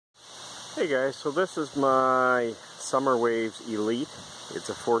Hey guys, so this is my Summer Waves Elite. It's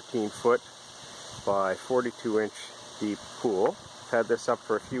a 14-foot by 42-inch deep pool. I've had this up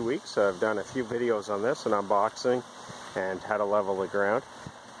for a few weeks. I've done a few videos on this and unboxing and how to level the ground.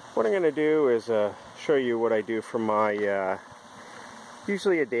 What I'm going to do is show you what I do for my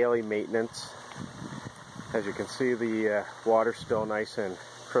usually a daily maintenance. As you can see, the water's still nice and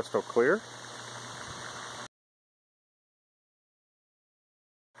crystal clear.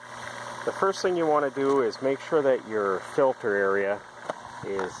 The first thing you want to do is make sure that your filter area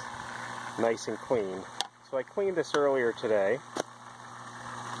is nice and clean. So I cleaned this earlier today,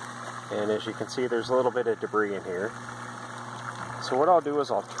 and as you can see, there's a little bit of debris in here. So what I'll do is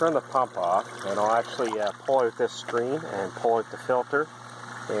I'll turn the pump off, and I'll actually pull out this screen and pull out the filter,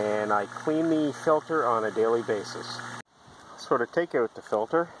 and I clean the filter on a daily basis. So to take out the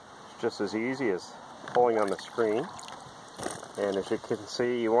filter, it's just as easy as pulling on the screen. And as you can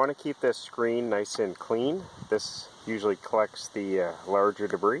see, you want to keep this screen nice and clean. This usually collects the larger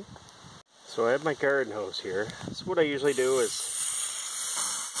debris. So I have my garden hose here. So what I usually do is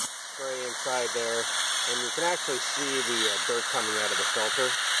spray inside there, and you can actually see the dirt coming out of the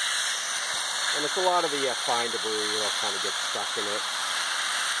filter. And it's a lot of the fine debris that'll kind of get stuck in it.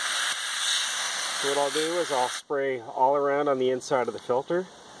 So what I'll do is I'll spray all around on the inside of the filter.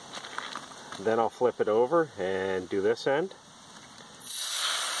 Then I'll flip it over and do this end.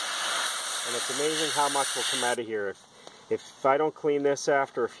 And it's amazing how much will come out of here. If I don't clean this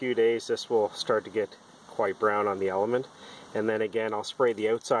after a few days, this will start to get quite brown on the element. And then again, I'll spray the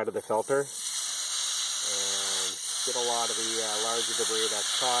outside of the filter and get a lot of the larger debris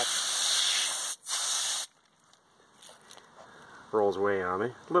that's caught. Rolls away on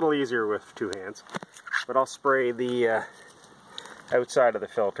me. A little easier with two hands. But I'll spray the outside of the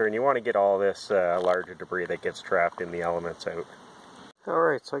filter, and you want to get all this larger debris that gets trapped in the elements out.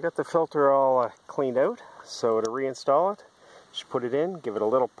 Alright, so I got the filter all cleaned out. So to reinstall it, just put it in, give it a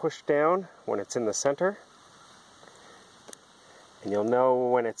little push down when it's in the center. And you'll know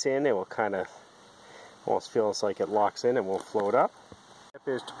when it's in, it will kind of almost feels like it locks in and will float up. Step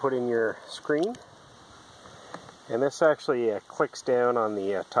is to put in your screen. And this actually clicks down on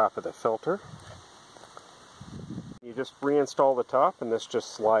the top of the filter. You just reinstall the top and this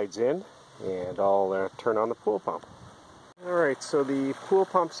just slides in, and I'll turn on the pool pump. Alright, so the pool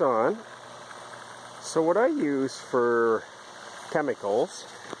pump's on. So what I use for chemicals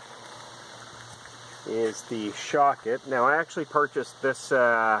is the Shock-It. Now I actually purchased this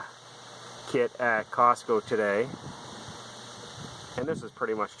kit at Costco today, and this is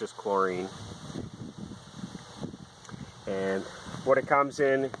pretty much just chlorine. And what it comes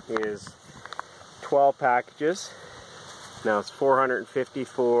in is 12 packages. Now it's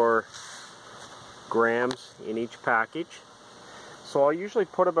 454 grams in each package. So I'll usually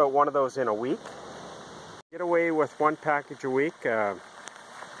put about one of those in a week. Get away with one package a week.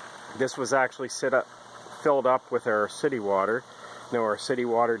 This was actually filled up with our city water. Now our city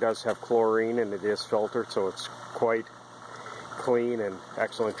water does have chlorine and it is filtered, so it's quite clean and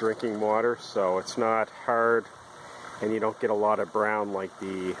excellent drinking water. So it's not hard, and you don't get a lot of brown like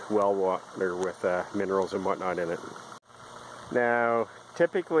the well water with minerals and whatnot in it. Now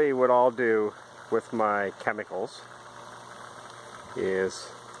typically what I'll do with my chemicals is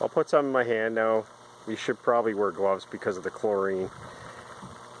I'll put some in my hand. Now you should probably wear gloves because of the chlorine,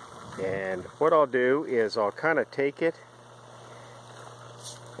 and what I'll do is I'll kind of take it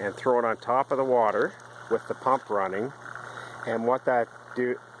and throw it on top of the water with the pump running, and what that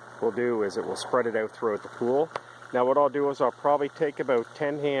will do is it will spread it out throughout the pool. Now what I'll do is I'll probably take about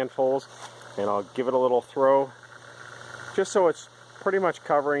 10 handfuls and I'll give it a little throw just so it's pretty much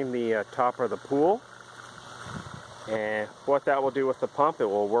covering the top of the pool. And what that will do with the pump, it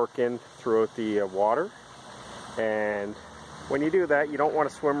will work in throughout the water. And when you do that, you don't want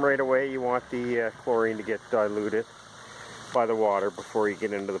to swim right away. You want the chlorine to get diluted by the water before you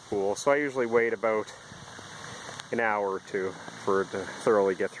get into the pool. So I usually wait about an hour or two for it to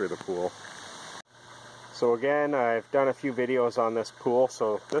thoroughly get through the pool. So again, I've done a few videos on this pool,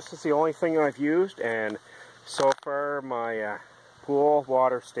 so this is the only thing I've used, and so far my pool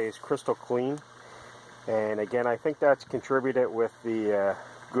water stays crystal clean. And again, I think that's contributed with the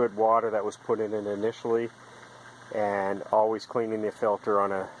good water that was put in it initially, and always cleaning the filter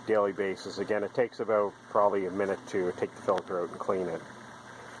on a daily basis. Again, it takes about probably a minute to take the filter out and clean it.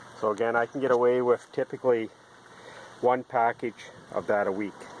 So again, I can get away with typically one package of that a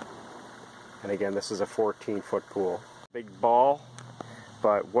week. And again, this is a 14-foot pool. Big ball,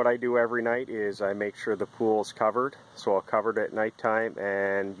 but what I do every night is I make sure the pool is covered. So I'll cover it at nighttime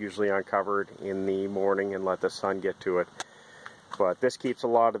and usually uncovered in the morning and let the sun get to it. But this keeps a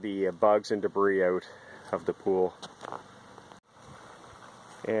lot of the bugs and debris out of the pool.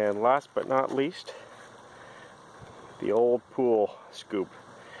 And last but not least, the old pool scoop.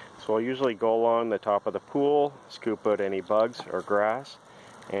 So I'll usually go along the top of the pool, scoop out any bugs or grass,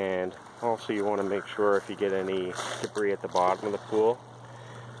 and also you want to make sure if you get any debris at the bottom of the pool,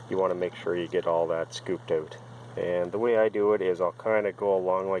 you want to make sure you get all that scooped out. And the way I do it is I'll kind of go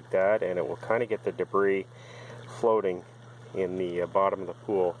along like that, and it will kind of get the debris floating in the bottom of the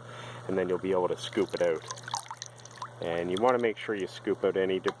pool, and then you'll be able to scoop it out. And you want to make sure you scoop out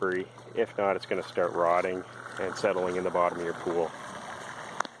any debris. If not, it's going to start rotting and settling in the bottom of your pool.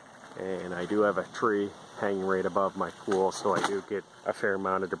 And I do have a tree hanging right above my pool, so I do get a fair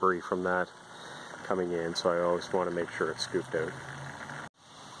amount of debris from that coming in, so I always want to make sure it's scooped out.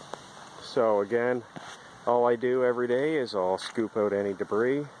 So again, all I do every day is I'll scoop out any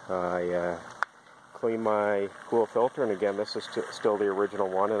debris. I clean my pool filter, and again, this is still the original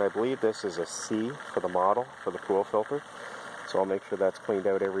one, and I believe this is a C for the model for the pool filter, so I'll make sure that's cleaned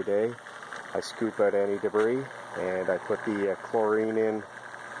out every day. I scoop out any debris, and I put the chlorine in,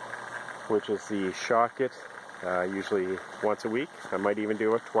 which is the Shock It, usually once a week. I might even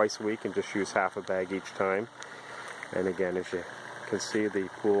do it twice a week and just use half a bag each time. And again, as you can see, the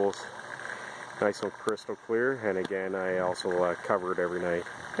pool's nice and crystal clear, and again, I also cover it every night.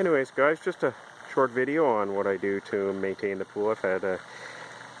 Anyways, guys, just a short video on what I do to maintain the pool. I've had a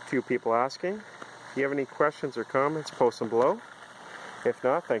few people asking. If you have any questions or comments, post them below. If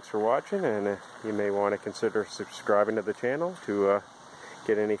not, thanks for watching, and you may want to consider subscribing to the channel to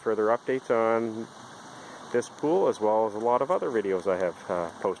get any further updates on this pool, as well as a lot of other videos I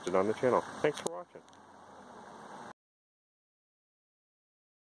have posted on the channel. Thanks for watching.